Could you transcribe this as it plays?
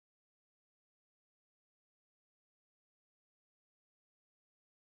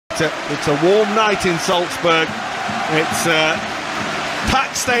Keita. It's a warm night in Salzburg. It's a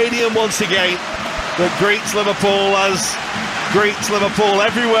packed stadium once again that greets Liverpool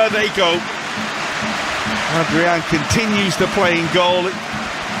everywhere they go. Adrian continues to play in goal.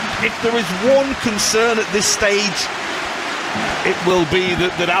 If there is one concern at this stage, it will be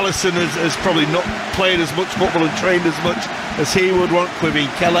that Alisson has probably not played as much football and trained as much as he would want. Kevin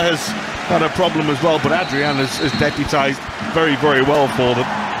Keller has had a problem as well, but Adrian has deputised very, very well for them.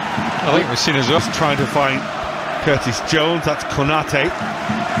 I think we've seen as well. Trying to find Curtis Jones, that's Konate.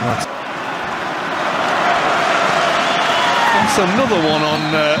 That's another one on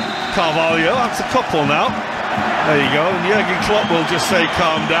Carvalho, that's a couple now. There you go, and Jurgen Klopp will just say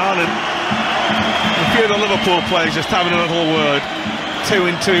calm down, and a few of the Liverpool players just having a little word. 2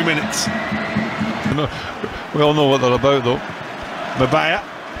 in 2 minutes. We all know what they're about though. Mabaya,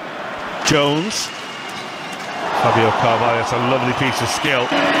 Jones, Fabio Carvalho, that's a lovely piece of skill.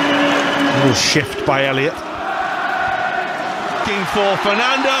 A little shift by Elliott. Looking for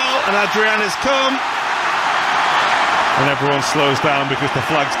Fernando, and Adrian has come. And everyone slows down because the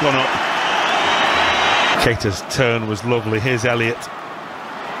flag's gone up. Keita's turn was lovely. Here's Elliott.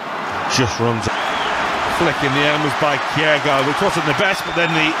 Just runs. Flick in the end was by Kiergaard, which wasn't the best, but then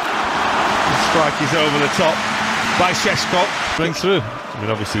the strike is over the top by Šeško. Bring through. I mean,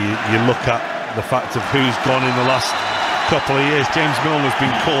 obviously, you look at the fact of who's gone in the last couple of years. James Milner's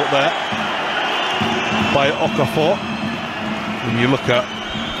been caught there by Okafor. When you look at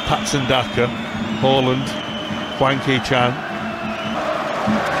Patson Daka, Haaland, Hwang Hee-chan,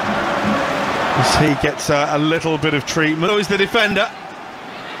 he gets a little bit of treatment. So is the defender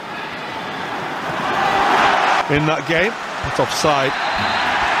in that game. It's offside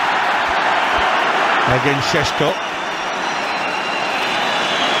against Šeško.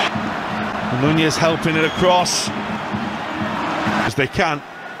 Nunez helping it across as they can.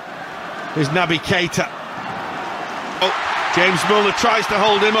 Here's Naby Keita. Oh, James Milner tries to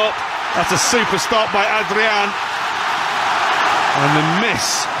hold him up. That's a super stop by Adrian. And the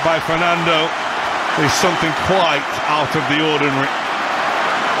miss by Fernando is something quite out of the ordinary.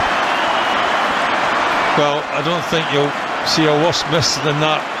 Well, I don't think you'll see a worse miss than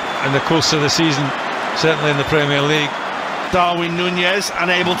that in the course of the season, certainly in the Premier League. Darwin Nunez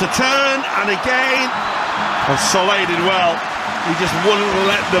unable to turn, and again, and Soleil did well. He just wouldn't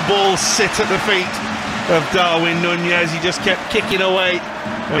let the ball sit at the feet of Darwin Nunez. He just kept kicking away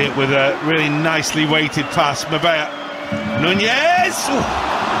with a really nicely weighted pass. Mabaya, Nunez! Ooh.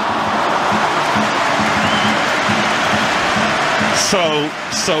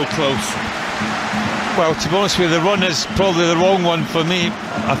 So close. Well, to be honest with you, the run is probably the wrong one for me.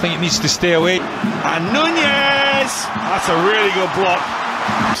 I think it needs to stay away. And Nunez! That's a really good block.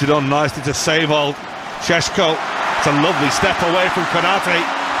 It's done nicely to save old Šeško. It's a lovely step away from Konate.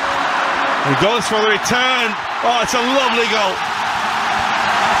 He goes for the return. Oh, it's a lovely goal.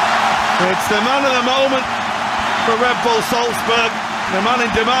 It's the man of the moment for Red Bull Salzburg. The man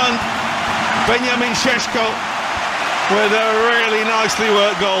in demand, Benjamin Šeško, with a really nicely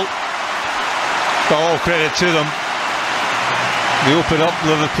worked goal. All credit to them. They open up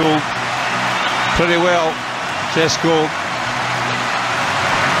Liverpool pretty well. Šeško,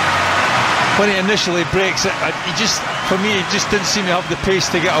 when he initially breaks it, for me, he just didn't seem to have the pace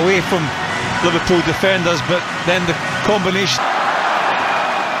to get away from Liverpool defenders, but then the combination.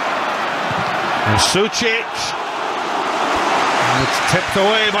 And Sučić. It's tipped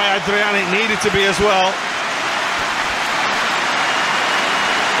away by Adrian, it needed to be as well.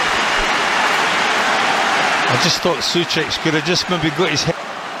 I just thought Sučić could have just maybe got his head.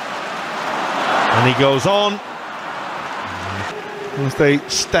 And he goes on. As they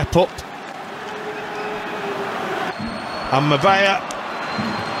step up. And Mabaya.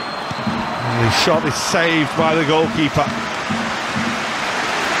 And the shot is saved by the goalkeeper.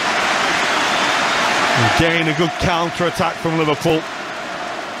 Again, a good counter-attack from Liverpool.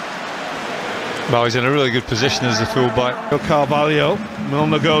 Well, he's in a really good position as a full-back. Carvalho.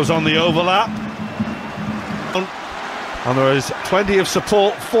 Milner goes on the overlap. And there is plenty of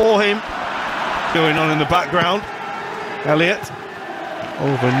support for him going on in the background. Elliott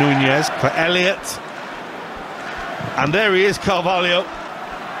over Nunez for Elliott, and there he is, Carvalho.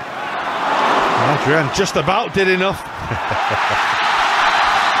 Adrian just about did enough.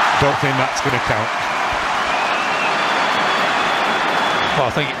 Don't think that's going to count. Well,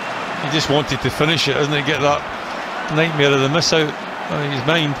 I think he just wanted to finish it, doesn't he? Get that nightmare of the miss out in his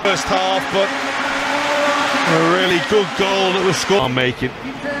mind. First half, but a really good goal that was scored. I'll make it.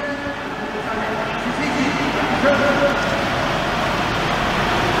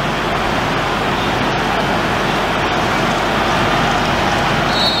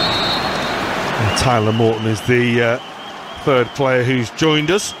 Tyler Morton is the third player who's joined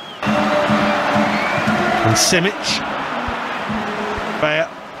us. And Simic, Bayer,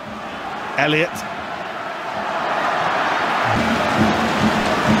 Elliott.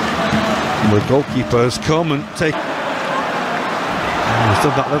 The goalkeeper's come and take. He's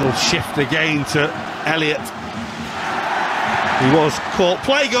done that little shift again to Elliott. He was caught.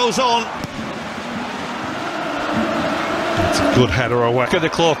 Play goes on. It's a good header away. Look at the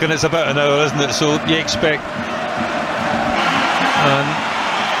clock, and it's about an hour, isn't it? So you expect. And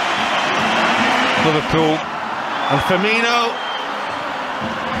Liverpool and Firmino.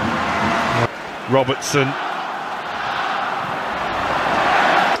 Robertson.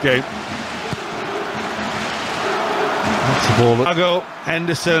 Game. That's the ball. Thiago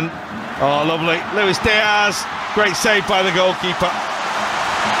Henderson. Oh, lovely. Luis Diaz. Great save by the goalkeeper.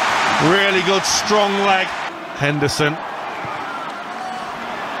 Really good, strong leg. Henderson.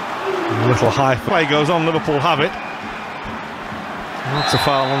 A little high. Play goes on. Liverpool have it. That's a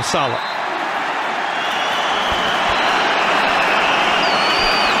foul on Salah.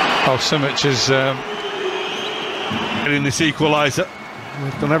 Oh, Simic is getting this equaliser.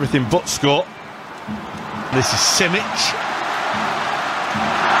 We've done everything but score. This is Simic.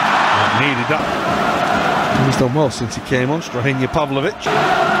 Needed that. He's done well since he came on. Strahinja Pavlovic.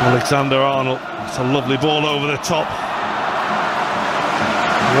 Alexander-Arnold. It's a lovely ball over the top.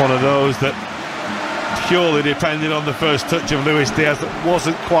 One of those that purely depended on the first touch of Luis Diaz that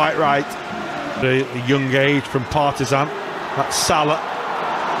wasn't quite right. At a young age from Partizan. That's Salah.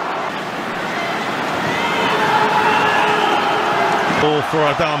 Ball for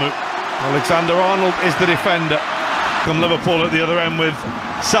Adamu. Alexander-Arnold is the defender. Come Liverpool at the other end with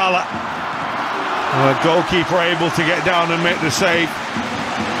Salah. The goalkeeper able to get down and make the save.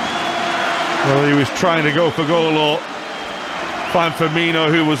 Well, he was trying to go for goal or find Firmino,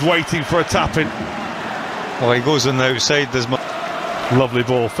 who was waiting for a tap-in. Well, he goes on the outside. There's lovely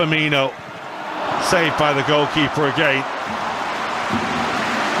ball. Firmino saved by the goalkeeper again.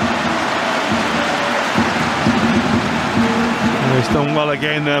 He's done well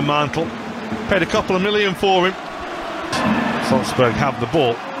again there, Mantle. Paid a couple of million for him. Salzburg have the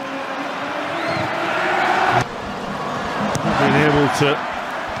ball. Not being able to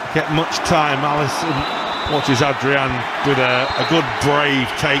get much time. Alisson watches Adrian with a good brave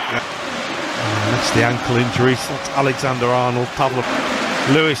take. That's the ankle injury. So that's Alexander-Arnold, Pavlov,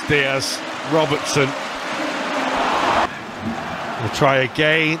 Luis Diaz, Robertson. We'll try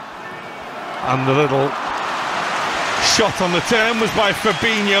again. And the little shot on the turn was by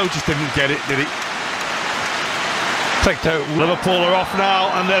Fabinho. Just didn't get it, did he? picked out. Liverpool are off now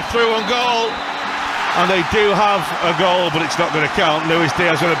and they're through on goal. And they do have a goal, but it's not going to count. Luis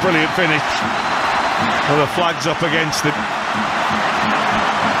Diaz with a brilliant finish. Well, the flag's up against him.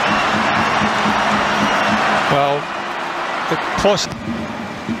 Well, the post.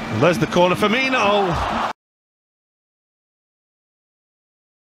 There's the corner. Firmino.